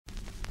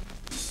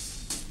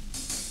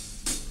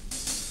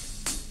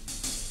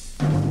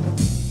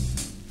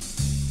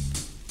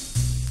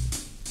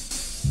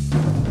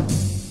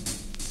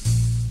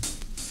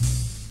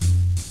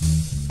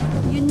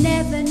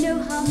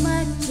how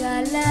much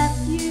I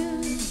love you.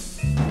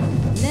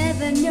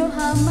 Never know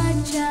how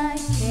much I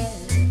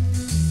care.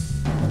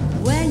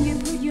 When you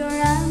put your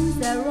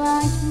arms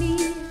around me,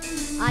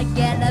 I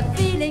get a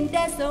feeling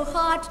that's so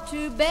hard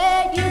to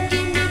bear. You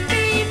give me